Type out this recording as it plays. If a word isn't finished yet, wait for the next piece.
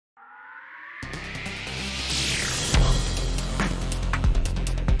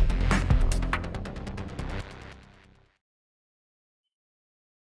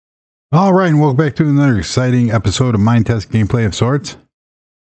All right, and welcome back to another exciting episode of Minetest gameplay of sorts.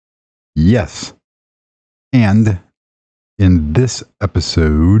 Yes. And in this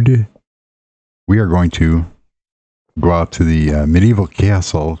episode, we are going to go out to the medieval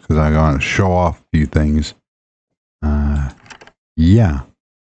castle because I'm going to show off a few things. Yeah.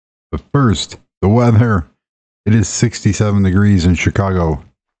 But first, the weather. It is 67 degrees in Chicago.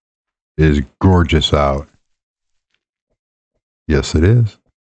 It is gorgeous out. Yes, it is.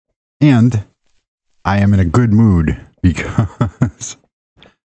 And I am in a good mood because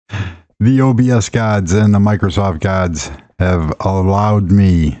the OBS gods and the Microsoft gods have allowed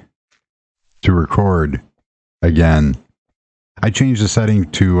me to record again. I changed the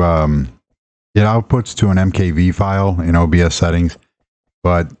setting to, it outputs to an MKV file in OBS settings,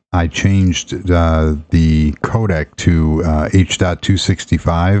 but I changed the codec to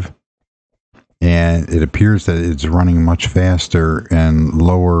H.265, and it appears that it's running much faster and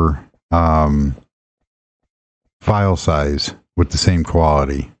lower file size with the same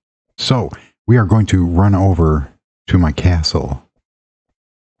quality. So we are going to run over to my castle.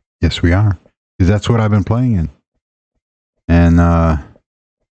 Yes, we are, because that's what I've been playing in, and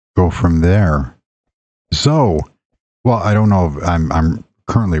go from there. So, well, I don't know if I'm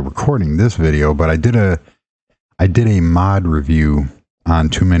currently recording this video, but I did a mod review on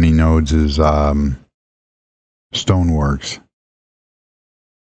Too Many Nodes' Stoneworks,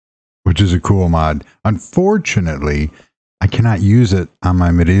 which is a cool mod. Unfortunately, I cannot use it on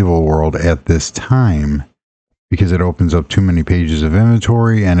my medieval world at this time because it opens up too many pages of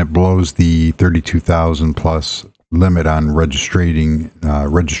inventory and it blows the 32,000 plus limit on registration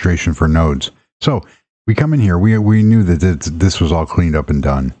for nodes. So we come in here. We knew that this was all cleaned up and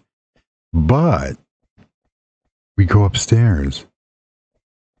done, but we go upstairs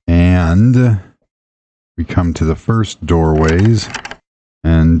and we come to the first doorways.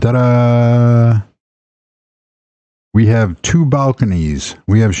 And ta-da! We have two balconies.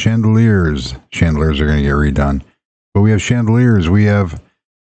 We have chandeliers. Chandeliers are going to get redone. But we have chandeliers. We have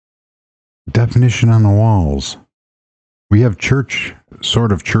definition on the walls. We have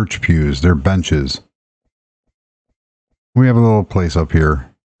sort of church pews. They're benches. We have a little place up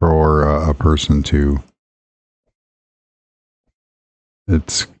here for a person to... I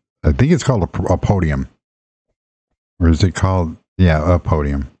think it's called a podium. Or is it called... Yeah, a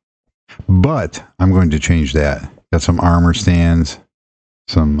podium. But I'm going to change that. Got some armor stands,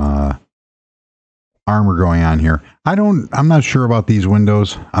 some armor going on here. I'm not sure about these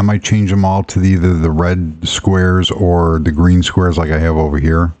windows. I might change them all to either the red squares or the green squares like I have over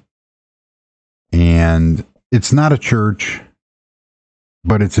here. And it's not a church,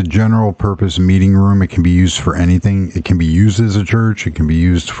 but it's a general purpose meeting room. It can be used for anything. It can be used as a church. It can be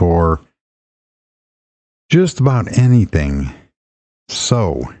used for just about anything.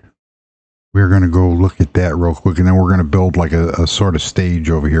 So we're going to go look at that real quick, and then we're going to build like a sort of stage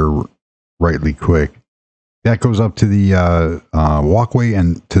over here rightly quick. That goes up to the walkway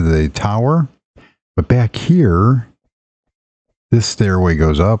and to the tower. But back here, this stairway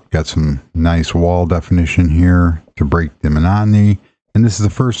goes up. Got some nice wall definition here to break the monotony. And this is the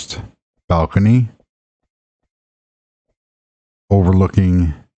first balcony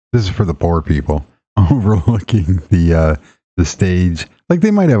overlooking, this is for the poor people, overlooking the stage. Like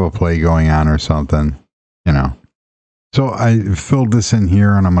they might have a play going on or something, you know. So I filled this in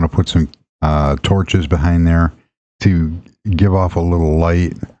here, and I'm going to put some torches behind there to give off a little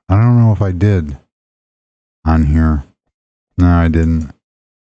light. I don't know if I did on here. No, I didn't.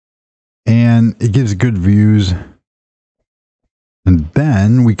 And it gives good views. And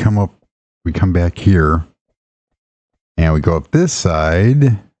then we come back here, and we go up this side,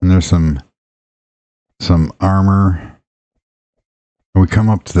 and there's some armor. And we come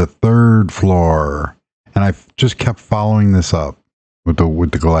up to the third floor, and I just kept following this up with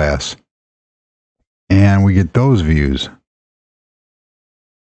the glass, and we get those views.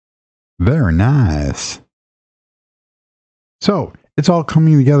 Very nice. So it's all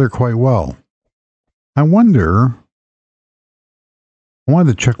coming together quite well. I wanted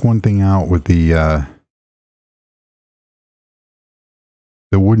to check one thing out with the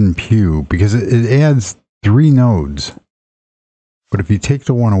wooden pew, because it adds 3 nodes. But if you take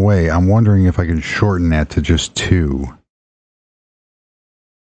the one away, I'm wondering if I can shorten that to just 2.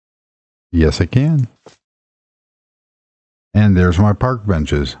 Yes, I can. And there's my park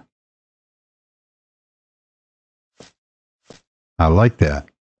benches. I like that.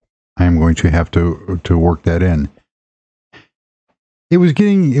 I am going to have to work that in. It was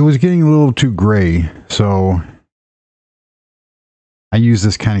getting a little too gray, so I use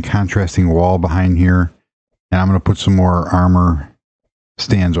this kind of contrasting wall behind here, and I'm going to put some more armor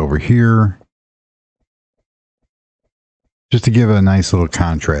stands over here, just to give a nice little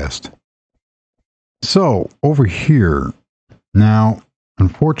contrast. So over here, now,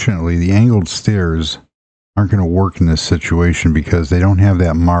 unfortunately, the angled stairs aren't going to work in this situation because they don't have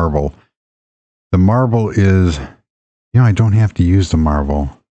that marble. The marble is, I don't have to use the marble.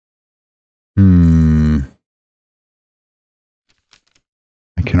 I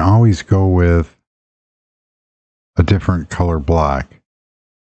can always go with a different color block.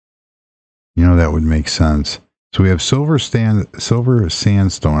 That would make sense. So we have silver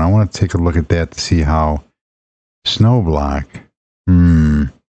sandstone. I want to take a look at that to see how snow block.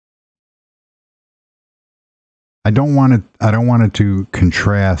 I don't want it to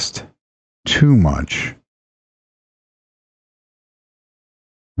contrast too much.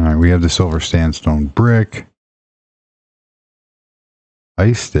 All right, we have the silver sandstone brick.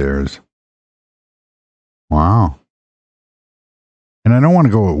 Ice stairs. Wow. And I don't want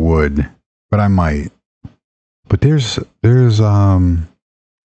to go with wood, but I might. But there's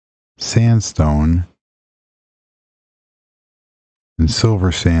sandstone and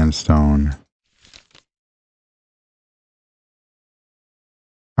silver sandstone.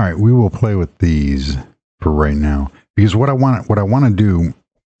 All right, we will play with these for right now, because what I want to do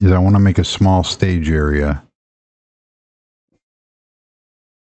is I want to make a small stage area.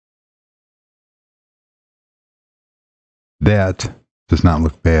 That does not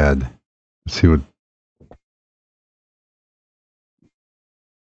look bad. Let's see what.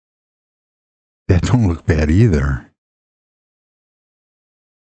 That don't look bad either.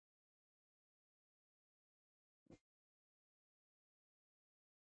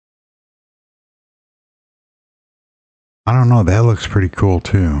 I don't know. That looks pretty cool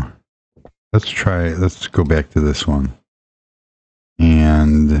too. Let's go back to this one.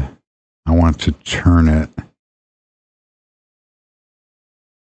 And I want to turn it.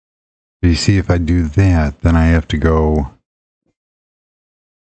 You see, if I do that, then I have to go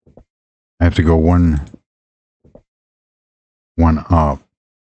one up.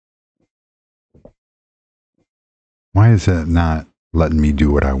 Why is that not letting me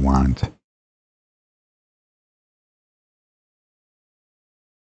do what I want?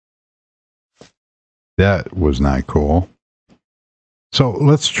 That was not cool. So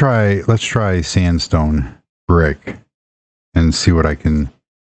let's try sandstone brick and see what I can.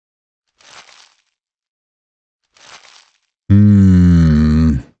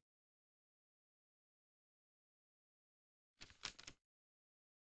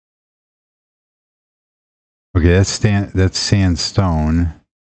 Okay, that's sandstone.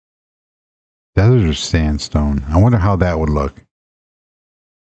 That is sandstone. I wonder how that would look.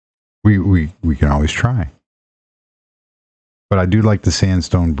 We can always try. But I do like the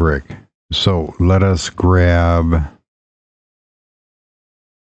sandstone brick. So let us grab. I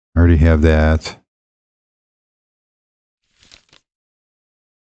already have that.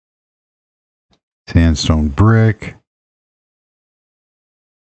 Sandstone brick.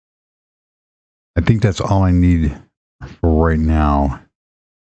 I think that's all I need for right now.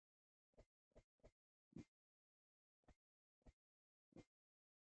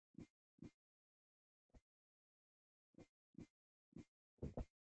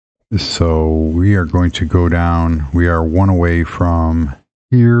 So we are going to go down. We are one away from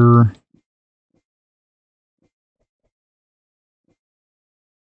here.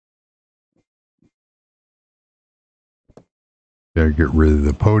 Gotta get rid of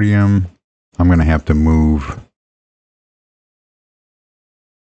the podium. I'm going to have to move.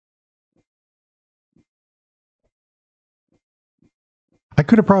 I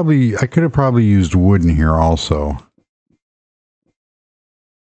could have probably used wood in here also.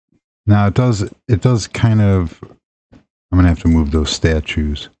 Now it does kind of. I'm going to have to move those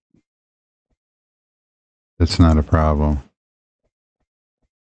statues. That's not a problem.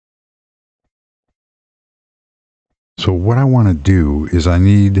 So what I want to do is I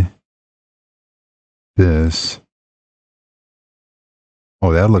need this.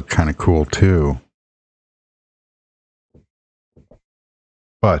 Oh, that looked kind of cool too.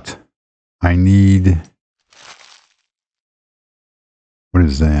 But I need, what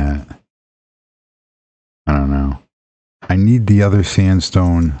is that? I don't know. I need the other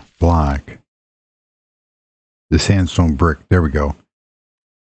sandstone block. The sandstone brick. There we go.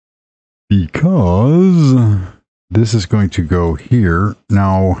 Because this is going to go here.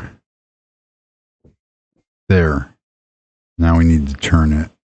 Now, there. Now we need to turn it.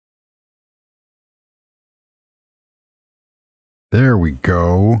 There we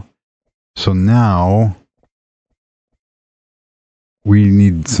go. So now we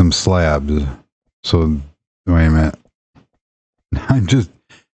need some slabs. So wait a minute. I'm just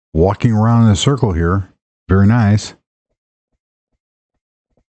walking around in a circle here. Very nice.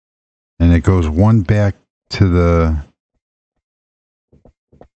 And it goes one back to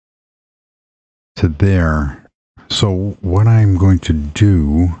there. So what I'm going to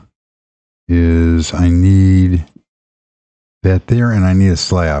do is I need that there, and I need a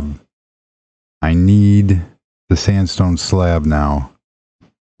slab. I need the sandstone slab now.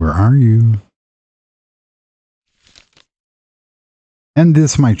 Where are you? And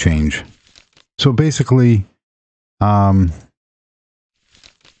this might change. So basically, wow.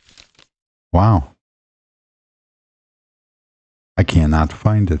 I cannot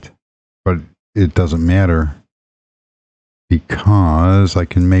find it. But it doesn't matter, because I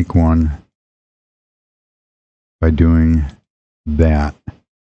can make one by doing that.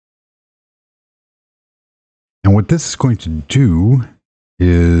 And what this is going to do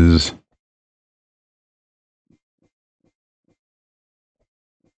is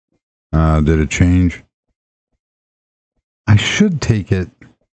did it change? I should take it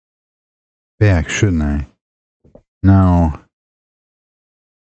back, shouldn't I? No.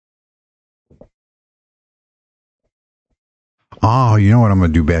 Oh, you know what I'm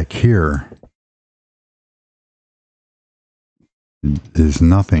going to do back here? Is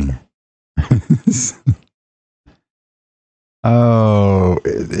nothing. Oh,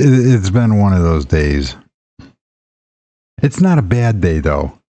 it's been one of those days. It's not a bad day,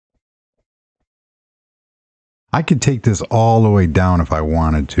 though. I could take this all the way down if I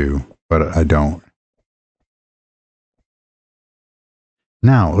wanted to, but I don't.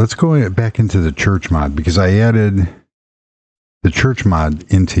 Now, let's go back into the church mod, because I added the church mod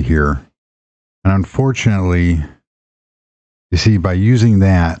into here. And unfortunately, you see, by using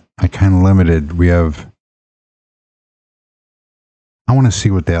that, I kind of limited. We have... I want to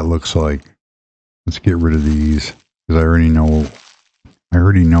see what that looks like. Let's get rid of these, because I already know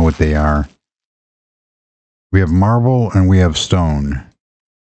what they are. We have marble and we have stone. I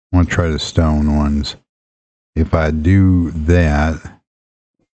want to try the stone ones. If I do that,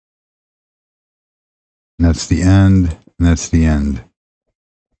 and that's the end, and that's the end.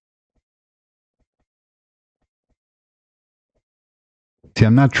 See,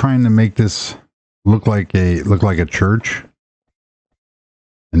 I'm not trying to make this look like a church.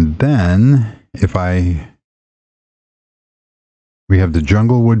 And then if we have the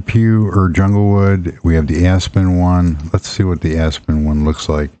junglewood pew or junglewood, we have the aspen one. Let's see what the aspen one looks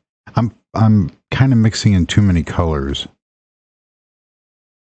like. I'm kind of mixing in too many colors.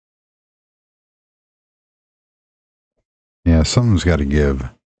 Yeah, something's got to give.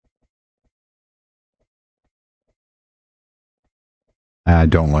 I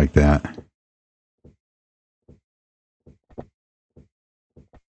don't like that.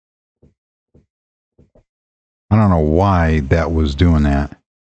 I don't know why that was doing that.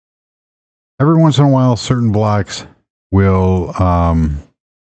 Every once in a while, certain blocks will... I'm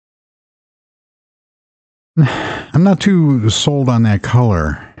not too sold on that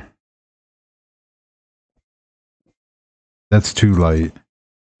color. That's too light.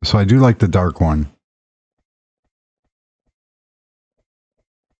 So I do like the dark one.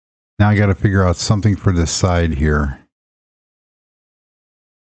 Now I got to figure out something for this side here.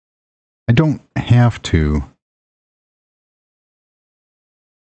 I don't have to.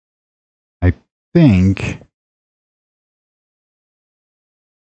 I think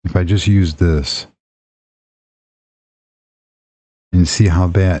if I just use this and see how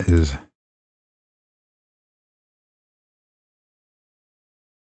that is.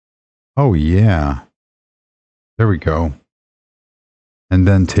 Oh yeah. There we go. And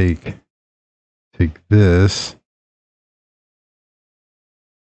then take this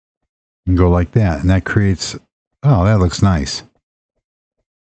and go like that. And that creates, oh, that looks nice.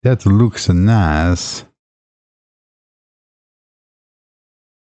 That looks nice.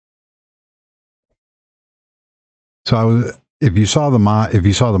 So I was, if you saw the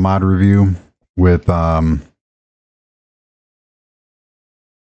mod review with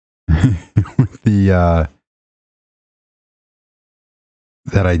with the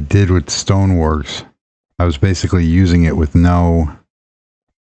that I did with Stoneworks, I was basically using it with no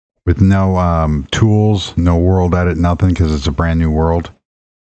tools, no world edit, nothing, because it's a brand new world.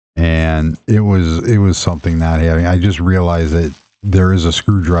 And it was something not having. I just realized that there is a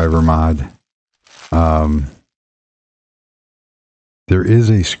screwdriver mod. There is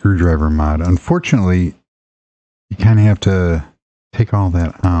a screwdriver mod. Unfortunately, you kind of have to take all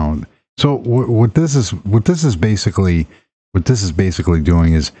that out. So what this is basically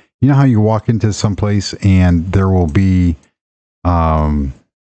doing is, you know how you walk into some place and there will be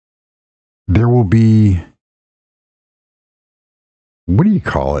what do you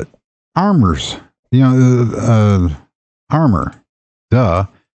call it? Armors. Armor. Duh.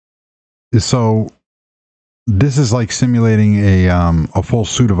 So this is like simulating a full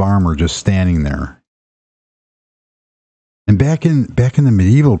suit of armor just standing there. And back in the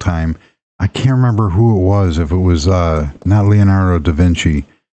medieval time, I can't remember who it was. If it was not Leonardo da Vinci,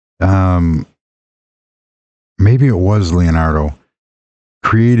 maybe it was Leonardo.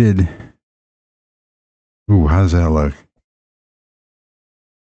 Created. Ooh, how does that look?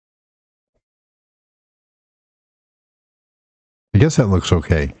 I guess that looks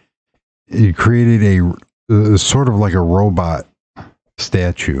okay. He created a sort of like a robot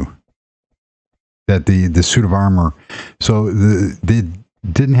statue. That the suit of armor. So they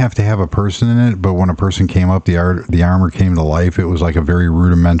didn't have to have a person in it, but when a person came up, the armor came to life. It was like a very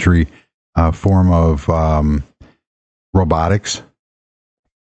rudimentary form of robotics.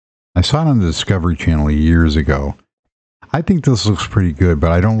 I saw it on the Discovery Channel years ago. I think this looks pretty good,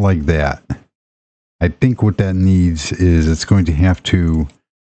 but I don't like that. I think what that needs is it's going to have to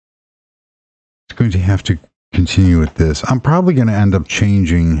continue with this. I'm probably going to end up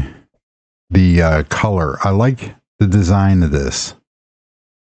changing the color. I like the design of this,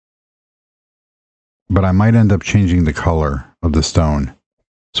 but I might end up changing the color of the stone.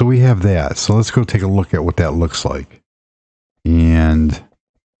 So we have that. So let's go take a look at what that looks like. And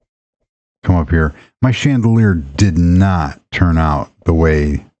come up here. My chandelier did not turn out the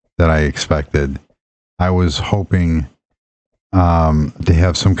way that I expected. I was hoping to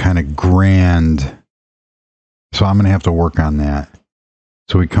have some kind of grand, so I'm going to have to work on that.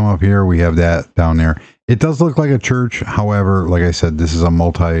 So we come up here, we have that down there. It does look like a church. However, like I said, this is a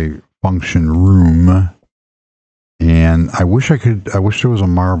multi-function room. And I wish there was a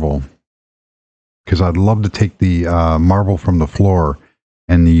marble, because I'd love to take the marble from the floor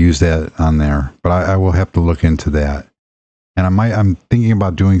and use that on there. But I will have to look into that. And I'm thinking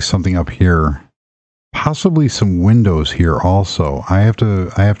about doing something up here. Possibly some windows here also. I have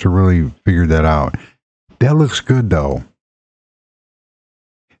to really figure that out. That looks good though.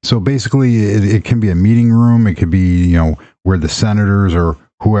 So basically it can be a meeting room. It could be, where the senators or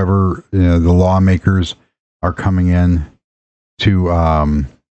whoever, the lawmakers are coming in to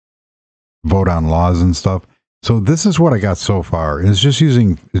vote on laws and stuff. So this is what I got so far. It's just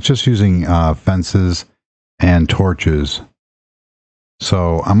using fences and torches.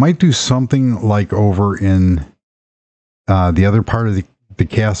 So I might do something like over in the other part of the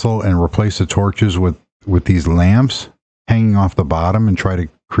castle and replace the torches with these lamps hanging off the bottom and try to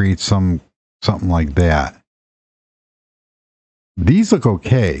create something like that. These look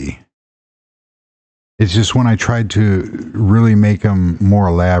okay. It's just when I tried to really make them more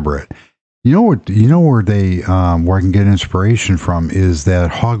elaborate. Where I can get inspiration from is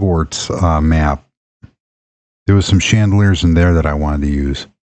that Hogwarts map. There was some chandeliers in there that I wanted to use.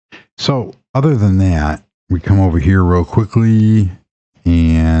 So other than that, we come over here real quickly,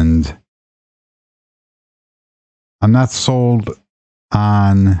 and I'm not sold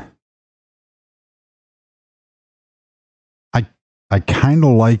on. I kind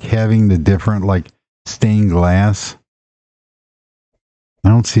of like having the different stained glass. I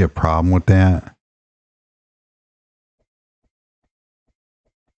don't see a problem with that.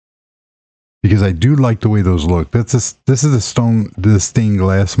 Because I do like the way those look. This is the stained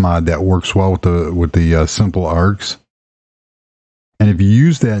glass mod that works well with the simple arcs. And if you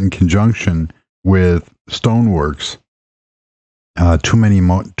use that in conjunction with Stoneworks, too many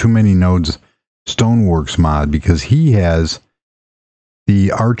nodes Stoneworks mod, because he has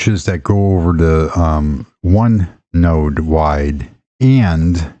the arches that go over the 1 node wide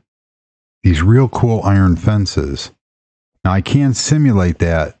and these real cool iron fences. Now I can simulate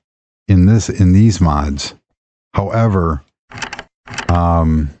that in these mods. However,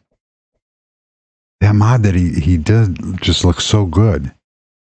 that mod that he did just looks so good.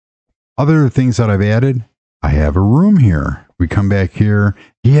 Other things that I've added, I have a room here. We come back here.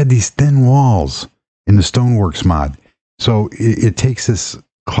 He had these thin walls in the Stoneworks mod. So it takes this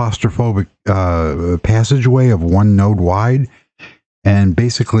claustrophobic passageway of 1 node wide, and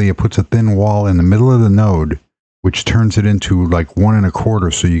basically it puts a thin wall in the middle of the node, which turns it into 1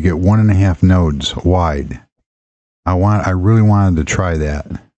 1/4, so you get 1.5 nodes wide. I really wanted to try that.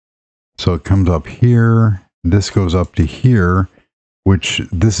 So it comes up here. This goes up to here, which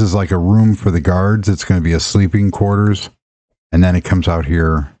this is like a room for the guards. It's going to be a sleeping quarters, and then it comes out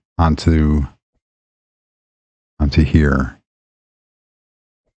here onto here.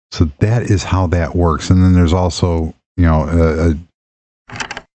 So that is how that works. And then there's also the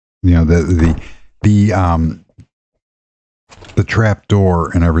trap door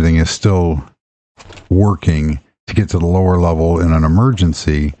and everything is still working to get to the lower level in an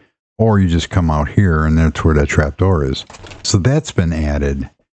emergency, or you just come out here and that's where that trap door is. So that's been added.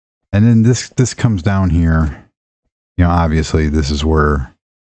 And then this comes down here. You know, obviously this is where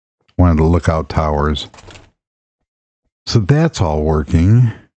one of the lookout towers. So that's all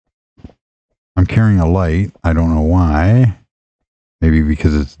working. I'm carrying a light. I don't know why. Maybe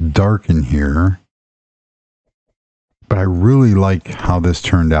because it's dark in here. But I really like how this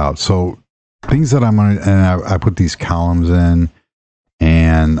turned out. So things that I'm going to, and I put these columns in,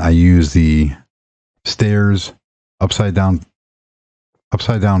 and I use the stairs, upside down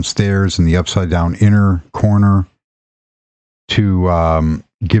stairs and the upside down inner corner to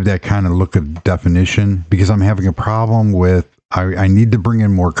give that kind of look of definition, because I'm having a problem with, I need to bring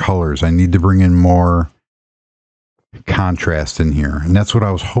in more colors. I need to bring in more contrast in here. And that's what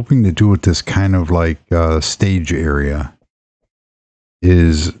I was hoping to do with this kind of like stage area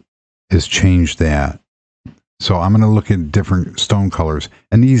is change that. So I'm going to look at different stone colors.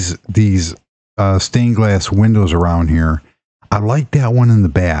 And these stained glass windows around here, I like that one in the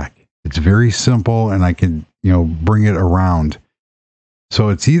back. It's very simple and I can, you know, bring it around. So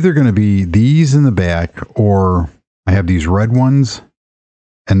it's either going to be these in the back, or I have these red ones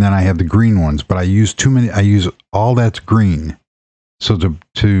and then I have the green ones, but I use too many. I use all that's green. So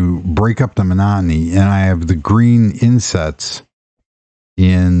to break up the monotony, and I have the green insets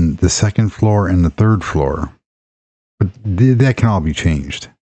in the second floor and the third floor. But that can all be changed.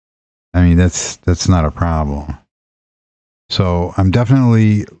 I mean, that's not a problem. So I'm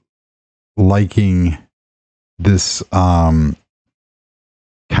definitely liking this kind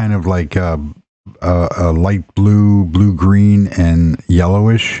of like a light blue, blue-green, and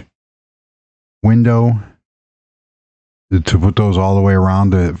yellowish window to put those all the way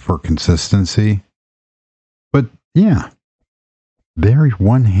around for consistency. But yeah, there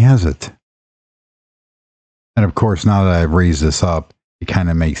one has it. And of course, now that I've raised this up, it kind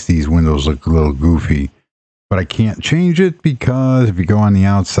of makes these windows look a little goofy. But I can't change it because if you go on the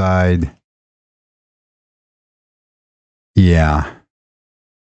outside, yeah,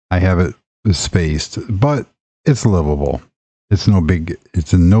 I have it spaced, but it's livable. It's no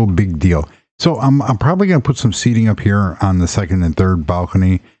big deal. So I'm probably going to put some seating up here on the second and third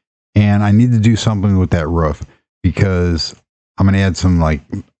balcony, and I need to do something with that roof because I'm going to add some, like,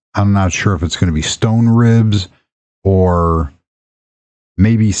 I'm not sure if it's going to be stone ribs or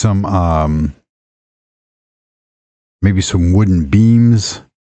maybe some wooden beams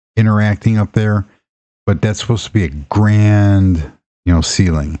interacting up there, but that's supposed to be a grand, you know,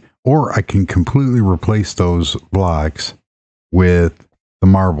 ceiling. Or I can completely replace those blocks with the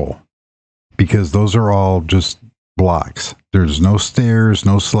marble, because those are all just blocks. There's no stairs,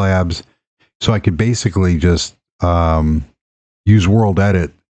 no slabs. So I could basically just use World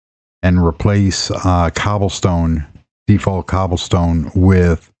Edit and replace cobblestone, default cobblestone,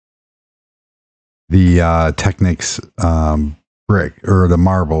 with the Technics brick, or the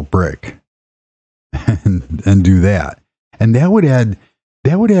marble brick, and do that. And that would add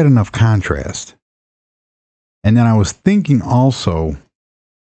enough contrast. And then I was thinking also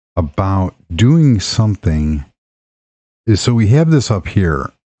about doing something. So we have this up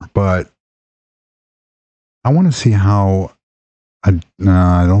here, but I want to see how. I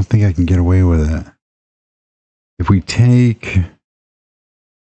don't think I can get away with it. If we take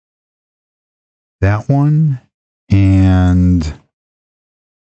that one and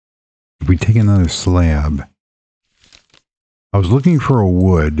if we take another slab, I was looking for a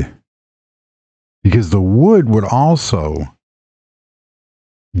wood, because the wood would also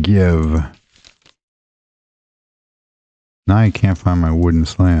give. Now I can't find my wooden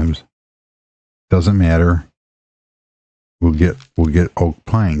slabs. Doesn't matter. We'll get oak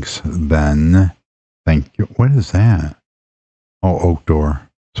planks then. Thank you. What is that? Oh, oak door.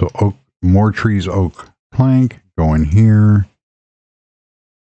 So oak, more trees, oak plank. Go in here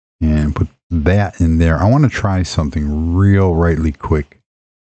and put that in there. I want to try something real rightly quick.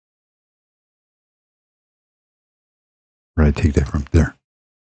 Where did I take that from? There.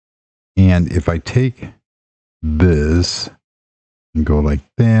 And if I take this and go like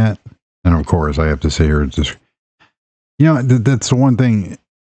that, and of course I have to say here, it's just, you know, that's the one thing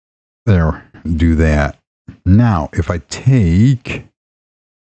there. Do that. Now, if I take,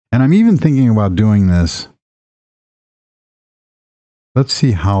 and I'm even thinking about doing this, let's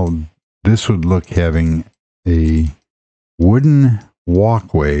see how this would look, having a wooden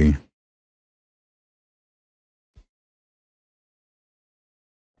walkway.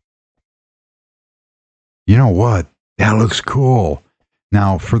 You know what? That looks cool.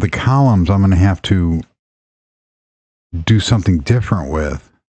 Now, for the columns, I'm going to have to do something different with.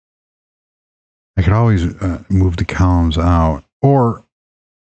 I could always move the columns out, or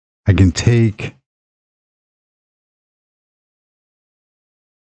I can take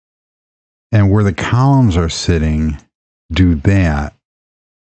and where the columns are sitting, do that.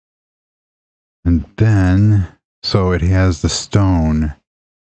 And then, so it has the stone.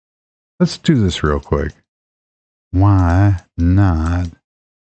 Let's do this real quick. Why not?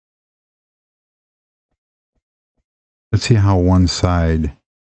 Let's see how one side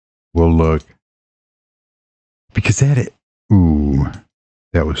will look. Because that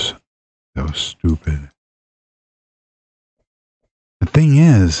was stupid. The thing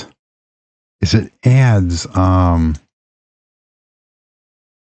is it adds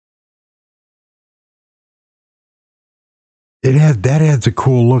that adds a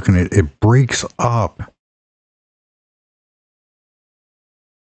cool look in it. It breaks up.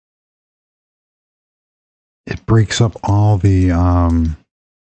 It breaks up all the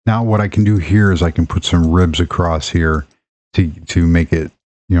now what I can do here is I can put some ribs across here to make it,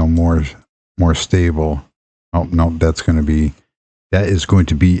 you know, more stable. Oh no, that is going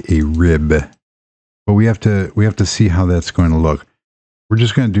to be a rib. But we have to see how that's going to look. We're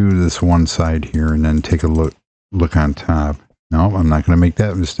just going to do this one side here and then take a look on top. No, I'm not going to make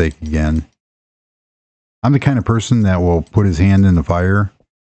that mistake again. I'm the kind of person that will put his hand in the fire.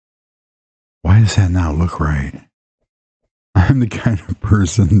 Why does that not look right? I'm the kind of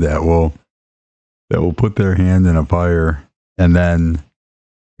person that will put their hand in a fire and then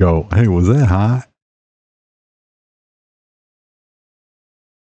go, hey, was that hot?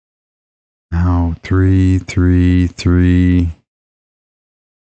 Now 3, 3, 3,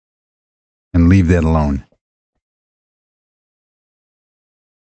 and leave that alone.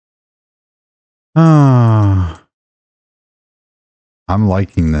 I'm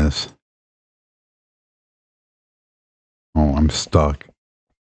liking this. Oh, I'm stuck.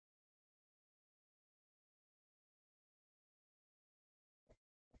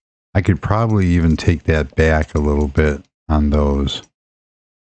 I could probably even take that back a little bit on those.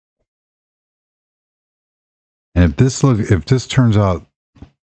 And if this turns out,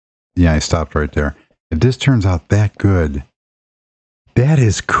 yeah, I stopped right there. If this turns out that good, that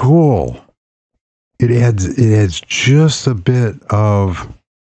is cool. It adds just a bit of,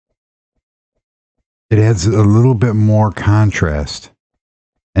 it adds a little bit more contrast.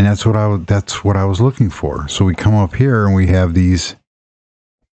 And that's what I was looking for. So we come up here and we have these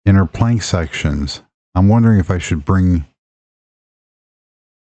inner plank sections. I'm wondering if I should bring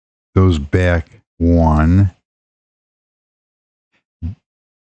those back one.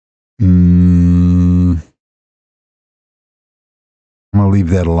 I'm going to leave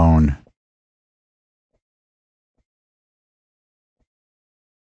that alone.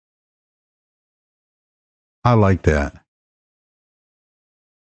 I like that.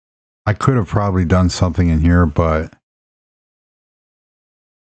 I could have probably done something in here, but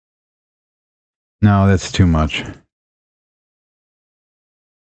no, that's too much.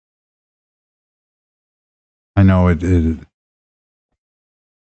 I know it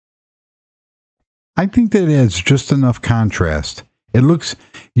I think that it adds just enough contrast. It looks,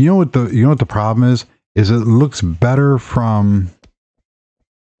 you know what the problem is it looks better from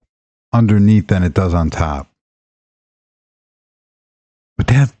underneath than it does on top. But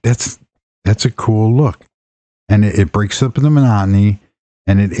that's a cool look. And it breaks up the monotony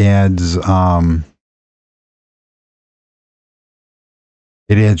and it adds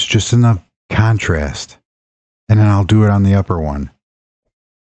just enough contrast. And then I'll do it on the upper one.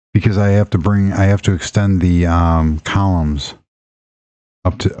 Because I have to extend the columns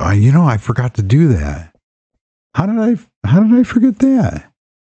up to, I forgot to do that. How did I forget that?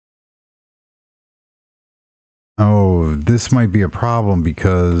 Oh, this might be a problem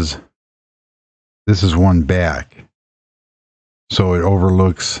because this is one back. So it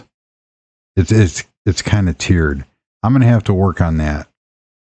overlooks, it's kind of tiered. I'm going to have to work on that.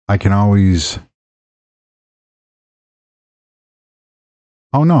 I can always,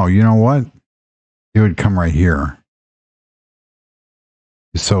 oh no, you know what? It would come right here.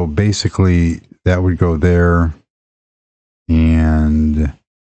 So basically that would go there and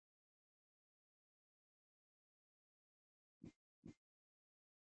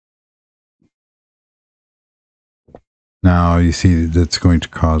now you see that's going to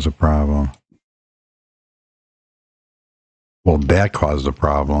cause a problem. Well, that caused a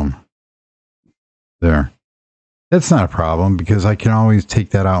problem. There. That's not a problem because I can always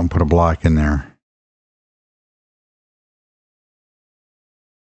take that out and put a block in there.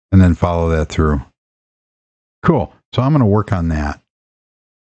 And then follow that through. Cool. So I'm going to work on that.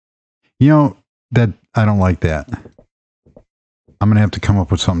 You know, that I don't like that. I'm going to have to come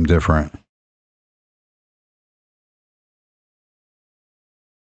up with something different.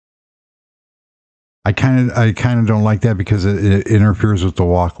 I kind of don't like that because it interferes with the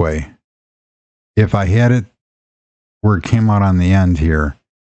walkway. If I had it where it came out on the end here,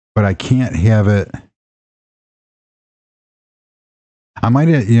 but I can't have it. I might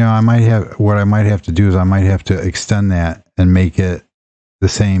have, what I might have to do is I might have to extend that and make it the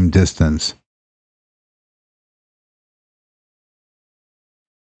same distance.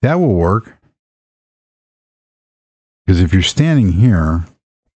 That will work. Because if you're standing here,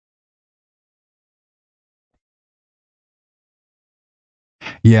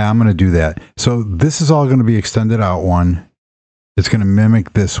 yeah, I'm going to do that. So this is all going to be extended out one. It's going to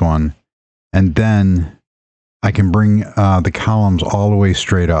mimic this one. And then I can bring the columns all the way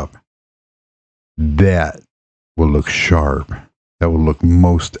straight up. That will look sharp. That will look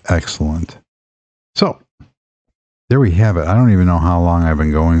most excellent. So there we have it. I don't even know how long I've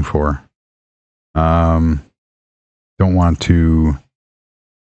been going for. Don't want to.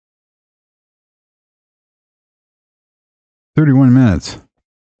 31 minutes.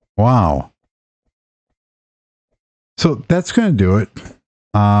 Wow. So that's going to do it.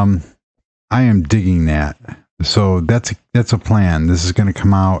 I am digging that. So that's a plan. This is going to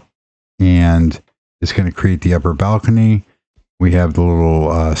come out and it's going to create the upper balcony. We have the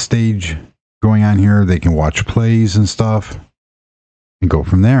little stage going on here. They can watch plays and stuff and go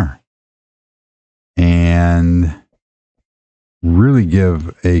from there. And really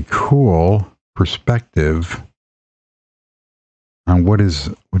give a cool perspective on what is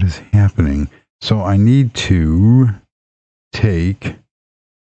happening. So I need to take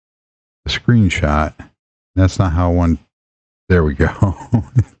a screenshot. That's not how one. There we go.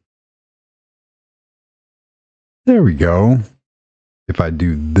 There we go. If I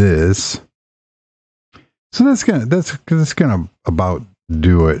do this, so that's gonna about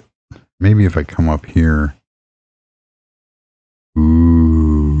do it. Maybe if I come up here.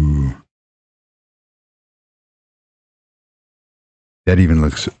 Ooh. That even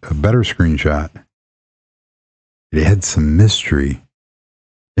looks a better screenshot. It had some mystery.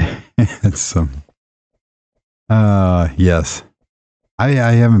 It had some. Yes. I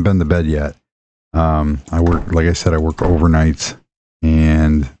haven't been to bed yet. I work, like I said, I work overnights,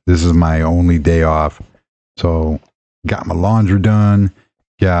 and this is my only day off. So got my laundry done,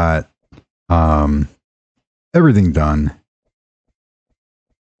 got everything done.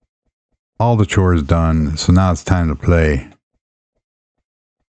 All the chores done. So now it's time to play.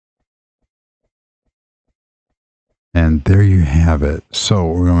 And there you have it. So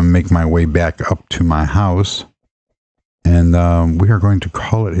we're going to make my way back up to my house, and we are going to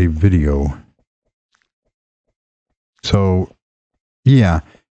call it a video. So yeah,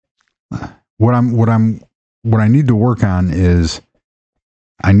 what I need to work on is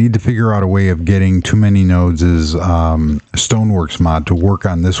I need to figure out a way of getting Too Many Nodes' Stoneworks mod to work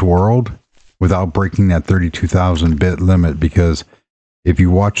on this world without breaking that 32,000 bit limit, because if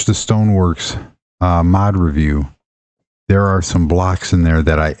you watch the Stoneworks mod review, there are some blocks in there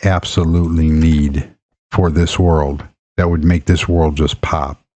that I absolutely need for this world that would make this world just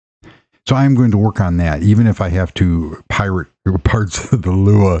pop. So I'm going to work on that, even if I have to pirate parts of the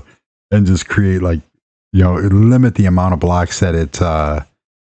Lua and just create, like, you know, limit the amount of blocks that it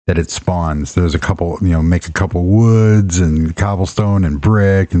spawns. There's a couple, you know, make a couple woods and cobblestone and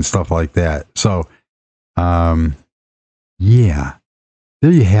brick and stuff like that. So, yeah,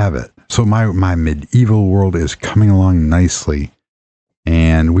 there you have it. So my medieval world is coming along nicely,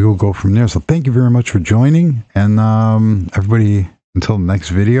 and we will go from there. So thank you very much for joining, and everybody, until the next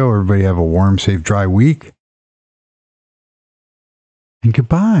video, everybody have a warm, safe, dry week, and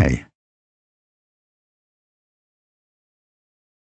goodbye.